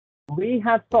we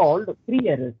have solved 3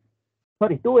 errors.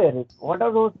 Sorry, 2 errors. What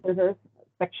are those errors?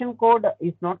 Section code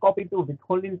is not copied to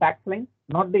withholding tax line,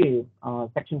 not the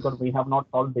section code. We have not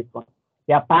solved this one.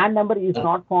 Yeah, PAN number is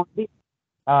not found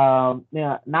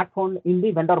not found in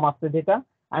the vendor master data.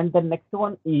 And the next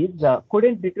one is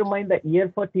couldn't determine the year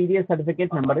for TDS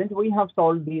certificate number. And we have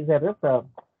solved these errors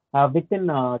within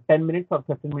 10 minutes or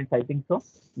 15 minutes, I think so.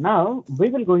 Now we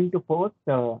will going to post.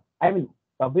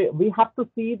 We have to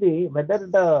see whether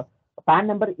the PAN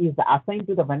number is assigned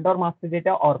to the vendor master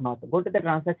data or not. Go to the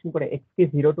transaction code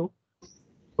XK02.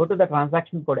 Go to the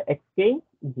transaction code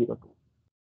XK02.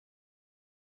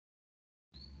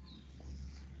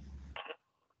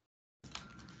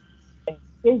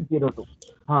 XK02.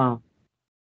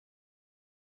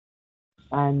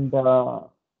 And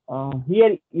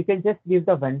here you can just give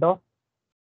the vendor.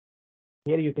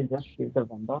 Here you can just give the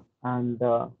vendor and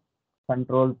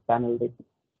control panel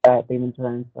payment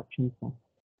instructions,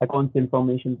 accounts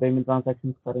information, payment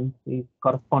transactions, currency,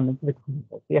 correspondence with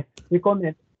yes, click on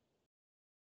it.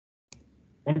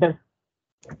 Enter.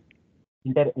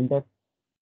 Enter. Enter.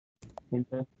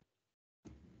 Enter.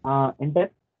 Enter.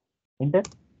 Enter.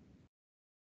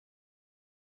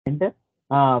 Enter.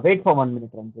 Wait for 1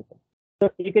 minute, Ranjit. So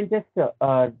you can just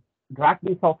drag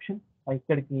this option.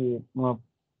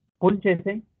 Pull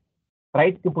chase,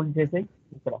 right to pull chase.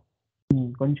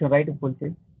 Koncham right to pull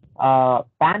chase.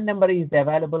 PAN number is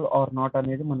available or not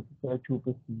అనేది మనకి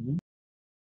చూపిస్తుంది.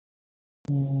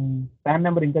 PAN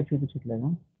number ఇంకా చూపించట్లేదా?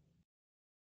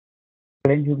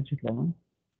 ఇక్కడ ఏం చూపించట్లేదా?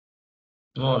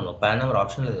 No, PAN number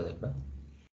option లేదు ఇక్కడ.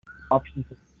 Options.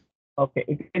 Okay,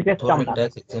 it can just come back.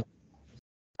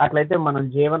 అట్లయితే మనం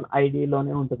J1 ID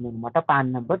లోనే ఉంటుంది అనమాట PAN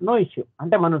number. No issue.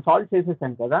 అంటే మనం సాల్వ్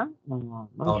చేసేసాం కదా.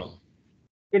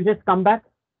 You can just come back.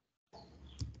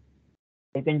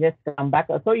 You can just come back.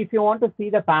 So if you want to see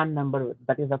the PAN number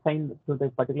that is assigned to the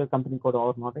particular company code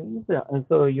or not,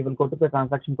 so you will go to the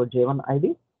transaction code J1 ID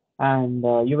and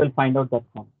you will find out that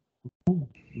form.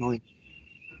 No issue.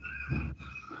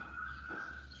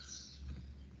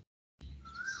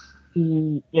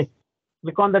 Yes,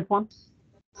 click on that one.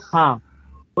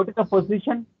 Go to the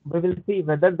position. We will see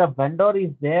whether the vendor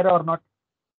is there or not.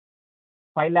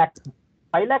 5 lakh.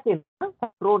 5 lakh is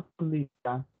crores.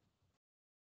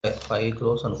 5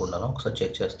 crores అనుకుంటాను, ఒకసారి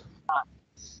check చేస్తాను.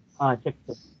 Check.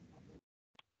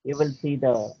 You will see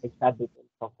the exact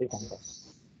details of the vendor.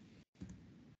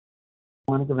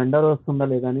 మనకి vendor వస్తుందా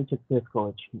లేదా అని check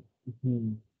చేసుకోవచ్చు.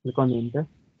 Click on enter.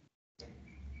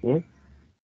 Yes.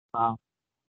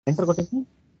 Enter కొట్టేసి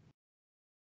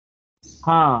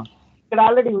ఇక్కడ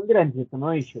ఆల్రెడీ ఉంది Ranjith, no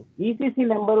issue. ECC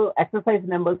number, exercise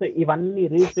numbers, ఇవన్నీ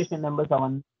రిజిస్ట్రేషన్ నెంబర్స్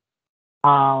అవన్నీ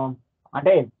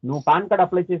అంటే నువ్వు పాన్ కార్డ్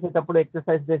అప్లై చేసేటప్పుడు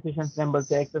exercise decisions numbers,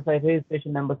 exercise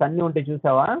registration numbers అన్ని ఉంటాయి,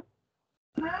 చూసావా?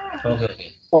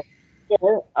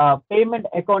 Payment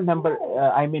account number,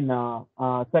 I mean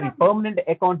permanent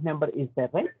account number is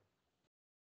there, right?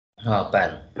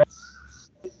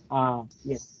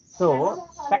 Yes. So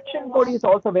section code is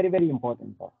also very, very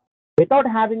important. Without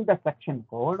having the section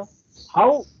code, how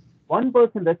one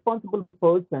person, responsible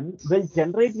person, will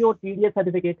generate your TDS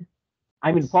certificate?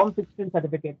 I mean, Form 16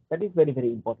 certificate. That is very,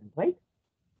 very important, right?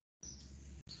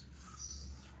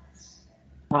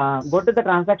 Go to the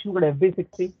transaction code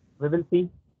FB60. We will see.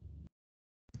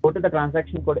 Go to the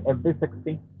transaction code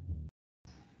FB60.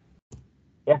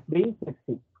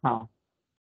 FB60.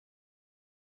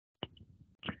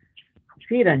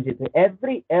 See, Ranjit,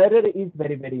 every error is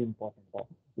very, very important.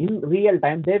 In real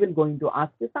time, they will going to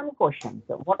ask you some questions.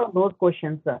 What are those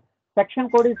questions? Section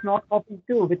code is not copied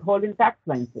to withholding tax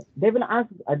lines. They will ask.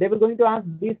 They will going to ask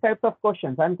these types of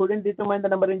questions and couldn't determine the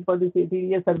number range for the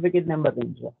TDS certificate number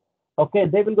range. Okay,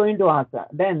 they will going to ask.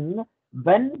 Then,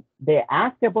 when they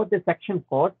ask about the section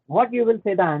code, what you will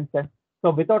say the answer? So,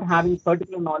 without having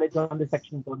particular knowledge on the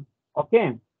section code. Okay,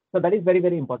 so that is very,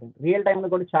 very important. Real time lo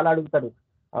kuda chala adugutaru.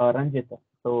 Ranjit,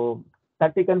 so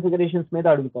 30 configurations మీద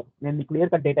అడుగుతారు. నేను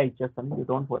clear cut data ఇచ్చేస్తాను, you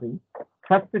don't worry.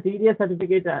 First TDS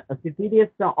certificate,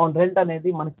 TDS on rent అనేది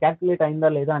మనకి calculate అయిందా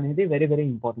లేదా అనేది very, very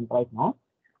important right now.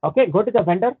 Okay, go to the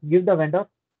vendor, give the vendor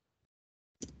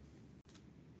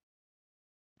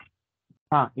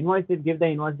invoice date, give the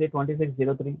invoice date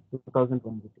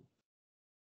 26/03/2022.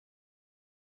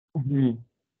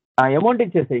 Amount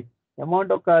ఇచ్చేసాయి,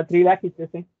 amount ఒక 3 lakhs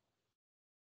ఇచ్చేసాయి.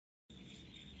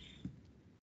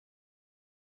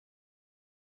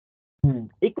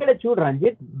 ఇక్కడ చూడు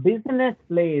Ranjith, business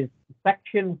place,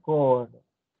 section code.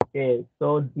 Okay, so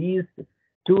these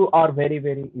two are very,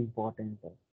 very important.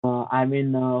 I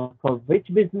mean, for which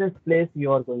business place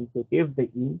you are going to give the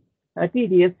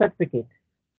TDS certificate.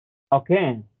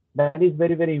 Okay, that is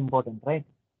very, very important, right?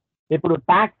 ఇప్పుడు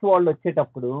tax వాళ్ళు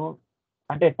వచ్చేటప్పుడు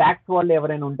అంటే tax వాళ్ళు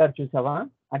ఎవరైనా ఉంటారు చూసావా,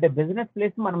 అంటే business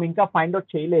place మనం ఇంకా ఫైండ్ అవుట్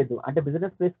చేయలేదు, అంటే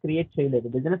బిజినెస్ ప్లేస్ క్రియేట్ చేయలేదు,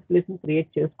 బిజినెస్ ప్లేస్ ని క్రియేట్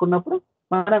చేసుకున్నప్పుడు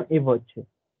మనం ఇవ్వచ్చు,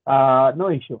 నో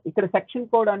ఇష్యూ. ఇక్కడ సెక్షన్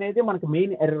కోడ్ అనేది మనకు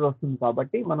మెయిన్ ఎర్రర్ వస్తుంది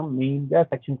కాబట్టి మనం మెయిన్ గా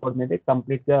సెక్షన్ కోడ్ మీద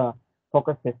కంప్లీట్ గా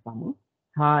ఫోకస్ చేస్తాము.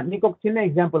 నీకు ఒక చిన్న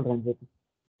ఎగ్జాంపుల్ రంజిత్,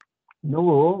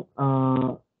 నువ్వు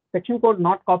సెక్షన్ కోడ్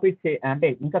నాట్ కాపీ అంటే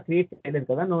ఇంకా క్రియేట్ చేయలేదు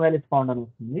కదా, నో వాల్యూస్ ఫౌండ్ అని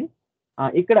వస్తుంది.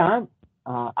 ఇక్కడ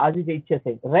అది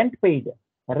ఇచ్చేసాయి రెంట్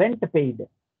పెయిడ్.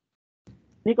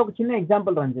 నీకు ఒక చిన్న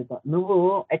ఎగ్జాంపుల్ రంజిత్, నువ్వు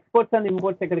ఎక్స్పోర్ట్స్ అండ్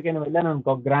ఇంపోర్ట్స్ ఎక్కడికైనా వెళ్ళాను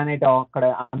అనుకో, గ్రానైట్ అక్కడ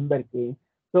అందరికి,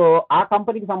 సో ఆ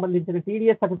కంపెనీకి సంబంధించిన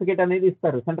టీడీఎస్ సర్టిఫికేట్ అనేది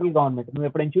ఇస్తారు సెంట్రల్ గవర్నమెంట్. నువ్వు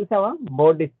ఎప్పుడైనా చూసావా?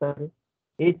 బోర్డు ఇస్తారు,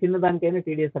 ఏ చిన్న దానికైనా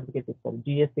టీడీఎస్ సర్టిఫికేట్ ఇస్తారు,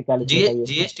 జిఎస్టీ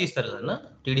జిఎస్టీ ఇస్తారు కదా,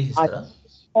 టీడీఎస్ ఇస్తారా?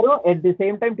 At the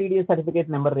same time TDS certificate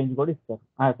number range కూడా ఇస్తారు,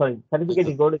 సారీ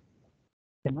సర్టిఫికేట్ కూడా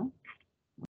ఇస్తారు.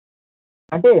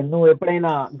 అంటే నువ్వు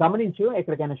ఎప్పుడైనా గమనించు,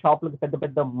 ఎక్కడికైనా షాపులకు పెద్ద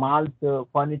పెద్ద మాల్స్,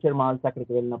 ఫర్నిచర్ మాల్స్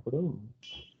అక్కడికి వెళ్ళినప్పుడు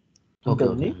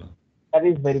ఉంటుంది. That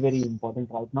is very very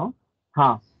important right now.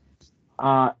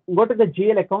 Go to the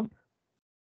GL account.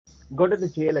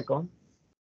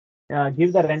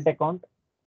 Give the rent account.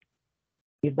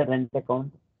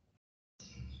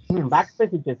 Back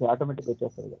space ఇచ్చేసి ఆటోమేటిక్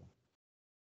వచ్చేస్తుంది కదా.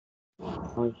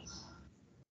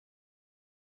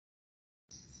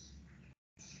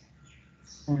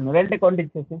 రెంట్ అకౌంట్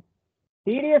ఇచ్చేసి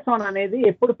టీడీఎస్ ఆన్ అనేది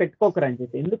ఎప్పుడు పెట్టుకోకరు అని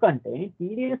చెప్పి, ఎందుకంటే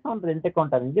టీడీఎస్ ఆన్ రెంట్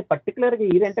అకౌంట్ అనేది పర్టికులర్ గా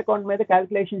ఈ రెంట్ అకౌంట్ మీద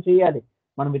క్యాల్కులేషన్ చేయాలి.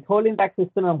 మనం విత్హోల్డింగ్ ట్యాక్స్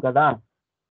ఇస్తున్నాం కదా,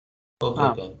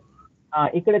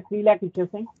 ఇక్కడ 3 lakhs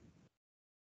ఇచ్చేసాయి.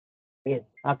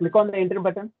 Click on the enter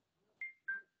button.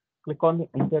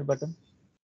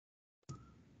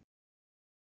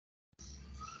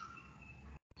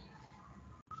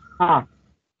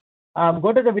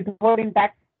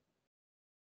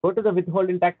 Go to the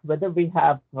withholding tax. Whether we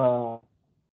have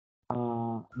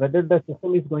whether the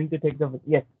system is going to take the,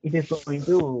 yes, it is going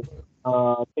to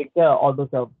take all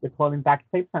those withholding tax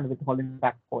types and withholding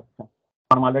tax codes.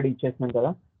 I'm already checking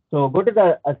kada. So go to the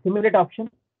simulate option.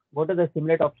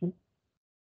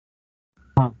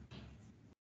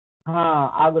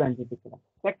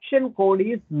 Section code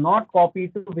is not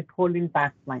copied to withholding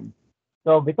tax line.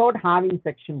 So without having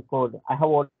section code, I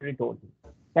have already told you,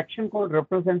 section code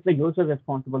represents the user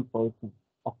responsible person.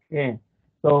 Okay.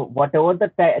 So whatever the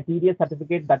TDS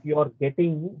certificate that you are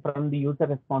getting from the user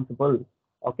responsible,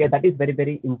 okay, that is very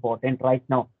very important right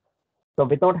now. So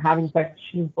without having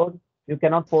section code, you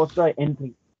cannot post the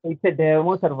entry. It's a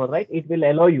demo server, right? It will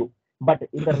allow you, but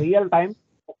in the real time,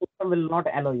 the system will not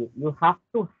allow you. You have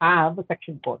to have the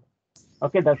section code.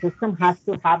 Okay, the system has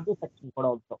to have the section code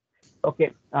also. Okay.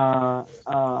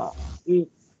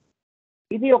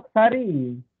 ఇది ఒకసారి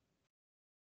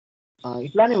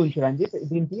ఇట్లానే ఉంచు రంజిత్,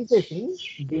 దీన్ని తీసేసి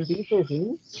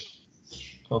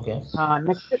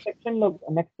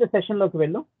next session లోకి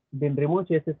వెళ్ళు, దీన్ని remove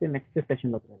చేసేసి నెక్స్ట్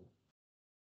సెషన్ లోకి వెళ్ళు.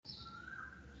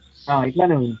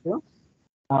 ఇట్లానే ఉంచు.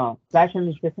 ఫ్లాష్ అని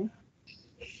ఇచ్చేసి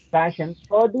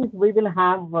for this we will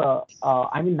have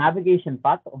navigation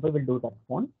path, we will do that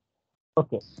one.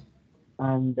 Okay,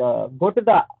 and go to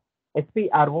the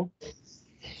SPRO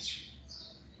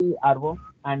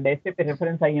and SAP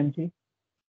reference IMG,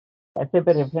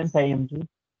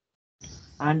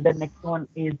 and the next one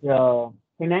is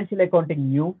financial accounting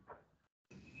new.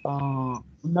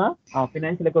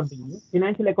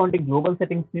 Financial accounting global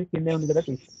settings ని కిందే ఉంది కదా,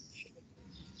 తీసు.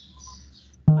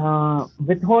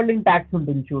 Withholding tax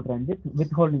ఉంటుంది చూడు Ranjith,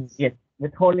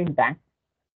 withholding tax,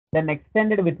 then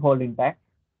extended withholding tax.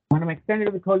 మనం extended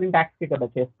withholding tax కి కదా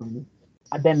చేస్తుంది.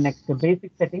 then next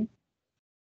basic setting,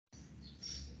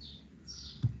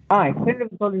 extended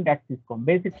withholding tax తీసుకో,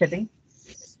 basic setting.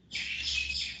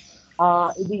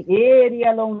 ఇది ఏ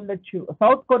ఏరియాలో ఉండొచ్చు?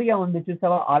 సౌత్ కొరియా ఉంది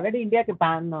చూసావా, ఆల్రెడీ ఇండియాకి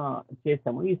ప్యాన్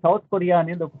చేసాము. ఈ సౌత్ కొరియా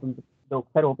అనేది ఒకటి ఉంటుంది,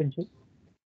 ఒకసారి ఓపెన్ చేయి.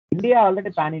 ఇండియా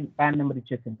ఆల్రెడీ ప్యాన్ నెంబర్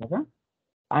ఇచ్చేసాం కదా,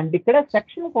 అండ్ ఇక్కడ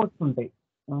సెక్షన్ కోడ్స్ ఉంటాయి.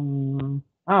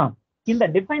 కింద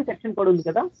డిఫైన్ సెక్షన్ కోడ్ ఉంది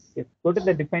కదా, go to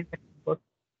the define section code.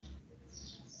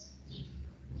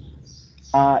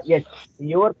 Yes,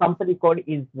 your company code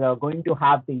is going to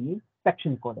have the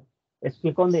section code. Let's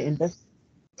click on the enter.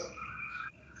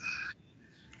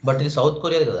 But ఇది south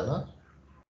Korea కదా?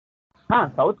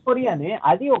 South కొరియానే,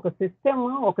 అది ఒక system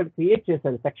ఒకటి create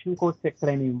చేశారు, section codes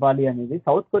ఎక్కడైనా ఇవ్వాలి అనేది.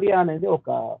 సౌత్ కొరియా అనేది ఒక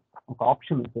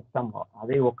ఆప్షన్ సిస్టమ్,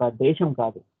 అది ఒక దేశం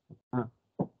కాదు.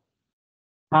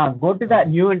 Go to the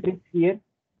new entry here.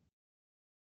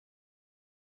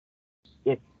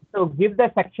 Yes, so give the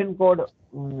section code,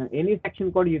 any section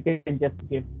code you can just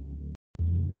give.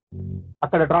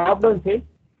 అక్కడ డ్రాప్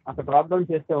డౌన్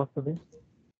చేస్తే వస్తుంది.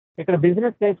 ఇక్కడ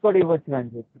బిజినెస్ ప్లేస్ కోడ్ ఇవ్వచ్చు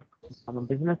అని చెప్పి, మనం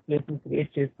బిజినెస్ ప్లేస్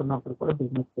క్రియేట్ చేసుకున్నప్పుడు కూడా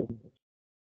business place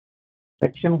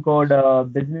section code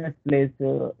business place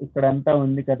ఇక్కడ అంతా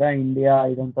ఉంది కదా, ఇండియా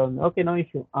ఇదంతా ఉంది. Okay, no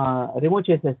issue. రిమూవ్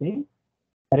చేసేసి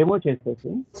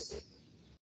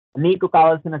నీకు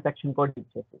కావాల్సిన సెక్షన్ కోడ్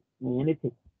ఇచ్చేసి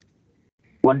ఎనీథింగ్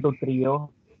 1 2 3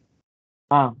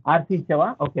 ఆర్సీ ఇచ్చావా?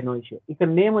 Okay, no issue. ఇక్కడ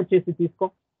నేమ్ వచ్చేసి తీసుకో.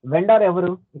 వెండర్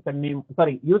ఎవరు? ఇక్కడ నేమ్,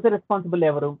 సారీ, యూజర్ రెస్పాన్సిబుల్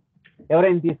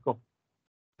ఎవరైనా తీసుకో.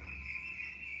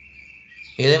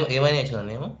 ఏమైనా ఇచ్చిన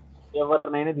నేమ్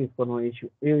ఎవరినైనా తీసుకో, no issue.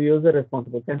 User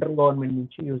responsible, central government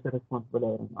నుంచి యూజర్ రెస్పాన్సిబుల్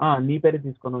ఎవరైనా నీ పేరు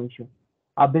తీసుకో, నో ఇష్యూ.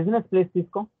 ఆ బిజినెస్ ప్లేస్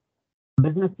తీసుకో.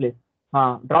 బిజినెస్ ప్లేస్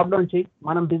డ్రాప్ డౌన్ చేయి.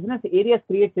 మనం బిజినెస్ ఏరియాస్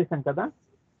క్రియేట్ చేసాం కదా,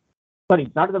 sorry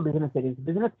not the business areas,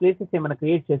 business places ఏమైనా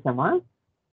క్రియేట్ చేసామా?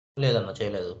 లేదన్నా,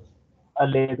 చేయలేదు.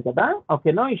 లేదు కదా, okay,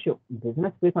 no issue.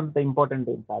 Business place అంత ఇంపార్టెంట్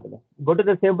ఏం కాదులే. Go to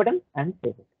the save button and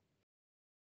save it.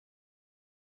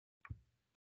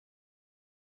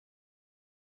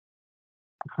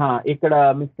 ఇక్కడ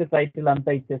మిస్టర్ టైటిల్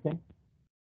అంతా ఇచ్చేసి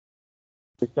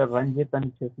మిస్టర్ రంజిత్ అని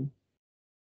ఇచ్చేసి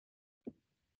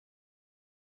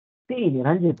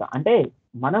రంజిత్ అంటే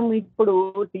మనం ఇప్పుడు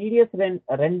టీడీఎస్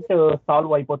రెంట్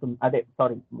సాల్వ్ అయిపోతుంది, అదే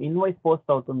సారీ ఇన్వాయిస్ పోస్ట్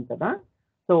అవుతుంది కదా.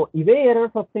 సో ఇవే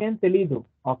ఎర్రర్స్ వస్తాయని తెలియదు.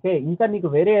 ఓకే, ఇంకా నీకు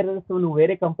వేరే ఎర్రర్స్, నువ్వు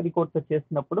వేరే కంపెనీ కోడ్స్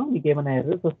చేసినప్పుడు నీకు ఏమైనా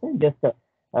ఎర్రర్స్ వస్తే జస్ట్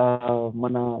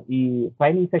మన ఈ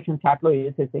ట్రైనింగ్ సెక్షన్ చాట్ లో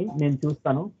వేసేసి నేను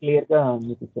చూస్తాను, క్లియర్ గా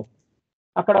మీకు ఇచ్చేస్తాను.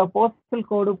 అక్కడ పోస్టల్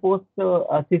కోడ్, పోస్ట్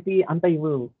సిటీ అంతా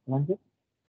ఇవ్వు రంజిత్.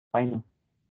 పైన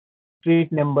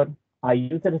స్ట్రీట్ నెంబర్, ఆ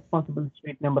యూజర్ రెస్పాన్సిబుల్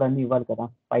స్ట్రీట్ నెంబర్ అన్ని ఇవ్వాలి కదా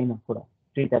పైన కూడా,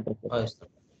 స్ట్రీట్ అడ్రస్.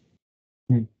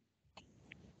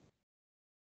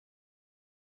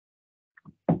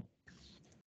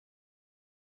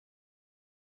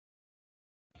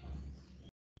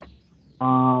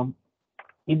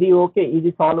 ఇది ఓకే,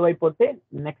 ఇది సాల్వ్ అయిపోతే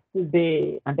నెక్స్ట్ డే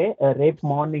అంటే రేపు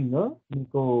మార్నింగ్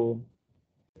మీకు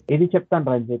ఇది చెప్తాను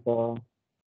రంజిత్.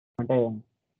 అంటే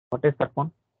what is that one,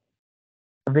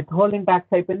 with holding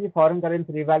tax అయిపోయింది, ఫారెన్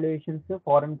కరెన్సీ రివాల్యుయేషన్స్,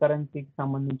 ఫారెన్ కరెన్సీకి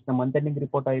సంబంధించిన మంత్ ఎండింగ్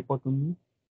రిపోర్ట్ అయిపోతుంది.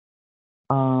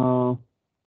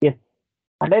 ఎస్,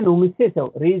 అంటే నువ్వు మిస్ చేసావు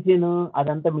రీజన్,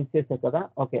 అదంతా మిస్ చేసావు కదా.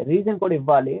 ఓకే, రీజన్ కూడా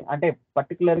ఇవ్వాలి, అంటే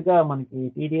పర్టికులర్ గా మనకి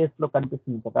టీడీఎస్ లో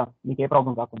కనిపిస్తుంది కదా, మీకు ఏ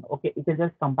ప్రాబ్లం కాకుండా. Okay, you can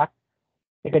just come back,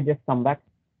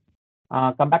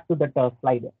 come back to that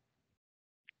slide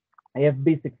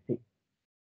FB60.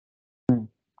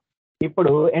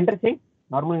 ఇప్పుడు ఎంటర్ చేయి,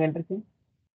 నార్మల్గా ఎంటర్ చేయి,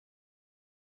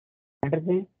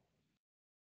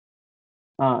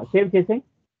 సేవ్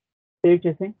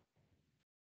చేసేయి.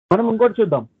 మనం ఇంకోటి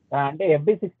చూద్దాం, అంటే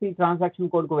FB60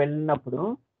 ట్రాన్సాక్షన్ కోడ్కు వెళ్ళినప్పుడు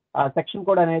సెక్షన్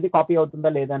కోడ్ అనేది కాపీ అవుతుందా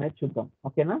లేదా అనేది చూద్దాం.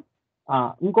 ఓకేనా?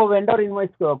 ఇంకో వెండర్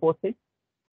ఇన్వాయిస్ పోస్ట్ చేయి,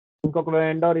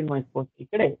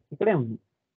 ఇక్కడే ఉంది,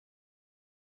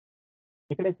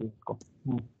 ఇక్కడే తీసుకో.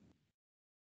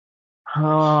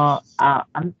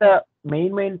 అంత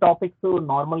మెయిన్ టాపిక్స్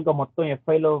నార్మల్ గా మొత్తం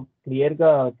ఎఫ్ఐలో క్లియర్ గా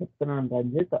చెప్తున్నాను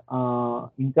రంజిత్.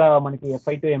 ఇంకా మనకి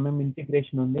FI to MM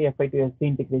ఇంటిగ్రేషన్ ఉంది, FI to SC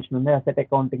ఇంటిగ్రేషన్ ఉంది, అసెట్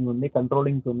అకౌంటింగ్ ఉంది,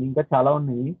 కంట్రోలింగ్ ఉంది, ఇంకా చాలా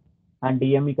ఉన్నాయి. And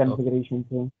DME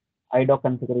configurations, IDoc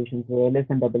configurations, LS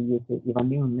and WS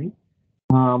ఇవన్నీ ఉన్నాయి.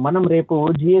 మనం రేపు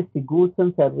GST, goods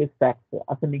and service tax,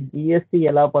 అసలు నీకు GST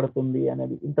ఎలా పడుతుంది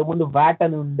అనేది, ఇంతకుముందు వ్యాట్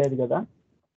అని ఉండేది కదా.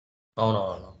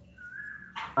 అవునవును.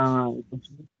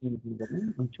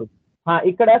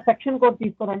 ఇక్కడ సెక్షన్ కోడ్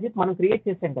తీసుకో రంజిత్, మనం క్రియేట్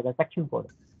చేసాం కదా సెక్షన్ కోడ్,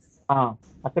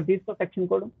 అక్కడ తీసుకో. సెక్షన్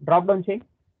కోడ్ డ్రాప్ డౌన్ చేయి.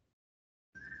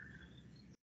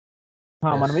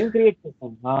 మనం ఏం క్రియేట్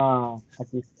చేసాం,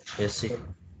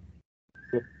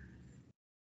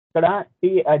 ఇక్కడ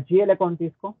GL అకౌంట్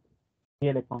తీసుకో,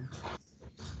 GL అకౌంట్.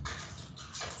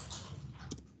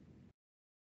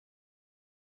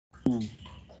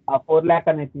 ఆ 4 lakh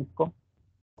అనేది తీసుకో.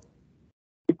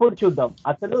 ఇప్పుడు చూద్దాం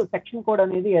అసలు సెక్షన్ కోడ్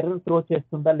అనేది ఎర్రర్ త్రో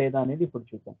చేస్తుందా లేదా అనేది ఇప్పుడు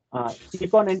చూద్దాం.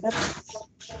 Click on enter.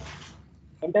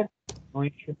 No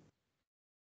issue.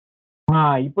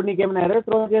 ఇప్పుడు నీకు ఏమైనా ఎర్రర్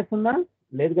త్రో చేస్తుందా?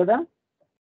 లేదు కదా.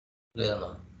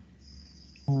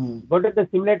 Go to the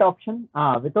simulate option,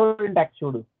 without tax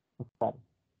చూడు ఒకసారి.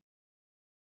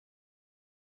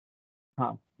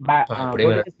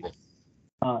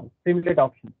 సిమ్యులేట్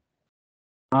ఆప్షన్,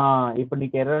 ఇప్పుడు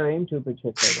నీకు ఎర్రర్ ఏం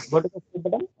చూపించట్లేదు. Go to the save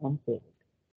button and save.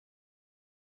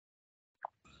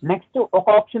 Next ఒక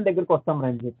ఆప్షన్ దగ్గరికి వస్తాం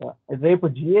రంజిత్, రేపు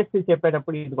GST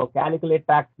చెప్పేటప్పుడు ఇదిగో క్యాలిక్యులేట్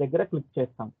ట్యాక్స్ దగ్గర క్లిక్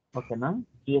చేస్తాం. ఓకేనా?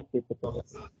 GST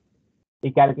ఈ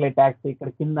క్యాలిక్యులేట్ ట్యాక్స్ ఇక్కడ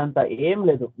కిందంతా ఏం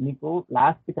లేదు, నీకు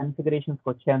లాస్ట్ కన్ఫిగరేషన్స్కి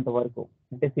వచ్చేంత వరకు,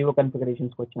 అంటే CO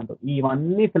కన్ఫిగరేషన్స్కి వచ్చేంత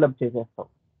ఇవన్నీ ఫిల్అప్ చేసేస్తావు.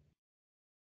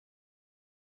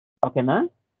 ఓకేనా?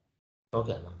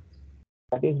 Okay,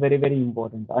 that is very very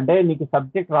important. అంటే నీకు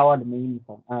సబ్జెక్ట్ రావాలి మెయిన్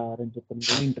రంజిత్,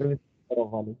 ఇంటర్వ్యూ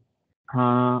అవ్వాలి.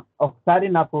 ఒకసారి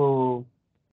నాకు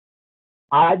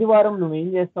ఆదివారం నువ్వు ఏం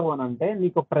చేస్తావు అని అంటే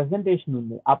నీకు ఒక ప్రెజెంటేషన్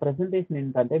ఉంది. ఆ ప్రెజెంటేషన్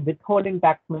ఏంటంటే విత్ హోల్డింగ్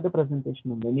ట్యాక్స్ మీద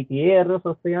ప్రెజెంటేషన్ ఉంది. నీకు ఏ ఎర్రర్స్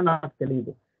వస్తాయో నాకు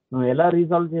తెలియదు, నువ్వు ఎలా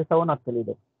రిజాల్వ్ చేస్తావో నాకు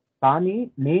తెలియదు. కానీ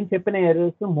నేను చెప్పిన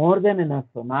ఎర్రర్స్ మోర్ దెన్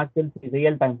ఎనఫ్ నాకు తెలిసి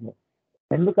రియల్ టైంలో.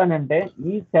 ఎందుకనంటే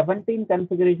ఈ 17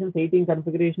 కన్ఫిగరేషన్స్ 18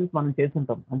 కన్ఫిగరేషన్స్ మనం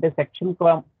చేసుంటాం. అంటే section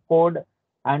code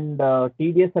and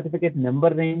TDS certificate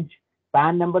number range,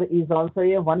 pan number is also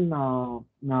a one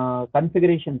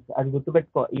configurations. అది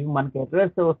గుర్తుపెట్టుకో. ఇవి మనకి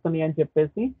ఎర్రర్స్ వస్తున్నాయి అని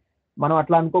చెప్పేసి మనం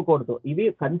అట్లా అనుకోకూడదు. ఇవి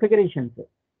కన్ఫిగరేషన్స్.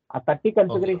 ఆ 30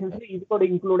 కన్ఫిగరేషన్స్ ఇవి కూడా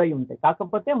ఇంక్లూడ్ అయి ఉంటాయి.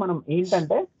 కాకపోతే మనం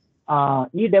ఏంటంటే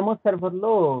ఈ డెమో సర్వర్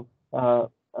లో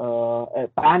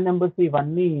పాన్ నెంబర్స్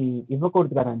ఇవన్నీ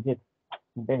ఇవ్వకూడదు కదా రంజిత్.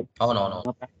 అంటే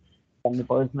అన్ని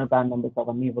పర్సనల్ పాన్ నెంబర్స్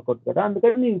అవన్నీ ఇవ్వకూడదు కదా,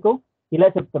 అందుకని నీకు ఇలా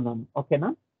చెప్తున్నాను. ఓకేనా?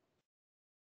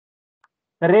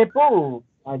 రేపు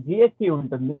జిఎస్టీ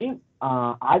ఉంటుంది.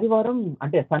 ఆదివారం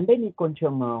అంటే సండే నీకు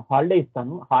కొంచెం హాలిడే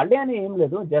ఇస్తాను. హాలిడే అని ఏం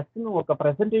లేదు, జస్ట్ నువ్వు ఒక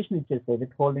ప్రెజెంటేషన్ ఇచ్చేస్తే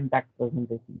విత్ హోల్డింగ్ ట్యాక్స్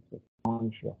ప్రెజెంటేషన్ ఇచ్చేసి.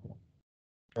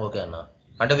 ఓకే అన్న.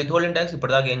 అంటే విత్ హోల్డింగ్ ట్యాక్స్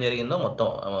ఇప్పటిదాకా ఏం జరిగిందో మొత్తం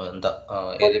ఎంత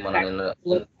ఏది మన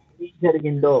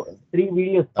జరిగిందో 3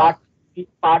 వీడియోస్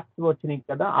పార్ట్స్ వచ్చినాయి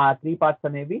కదా, ఆ 3 పార్ట్స్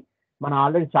అనేవి మన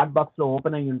ఆల్రెడీ చాట్ బాక్స్ లో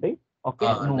ఓపెన్ అయ్యి ఉంటాయి. ఓకే,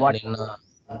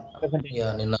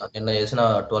 నిన్న చేసిన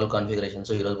 12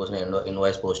 కాన్ఫిగరేషన్స్ ఈ రోజు పోసిన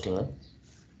ఇన్వాయిస్ పోస్టింగ్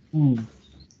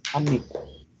అన్ని.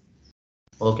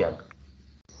 ఓకే అన్న.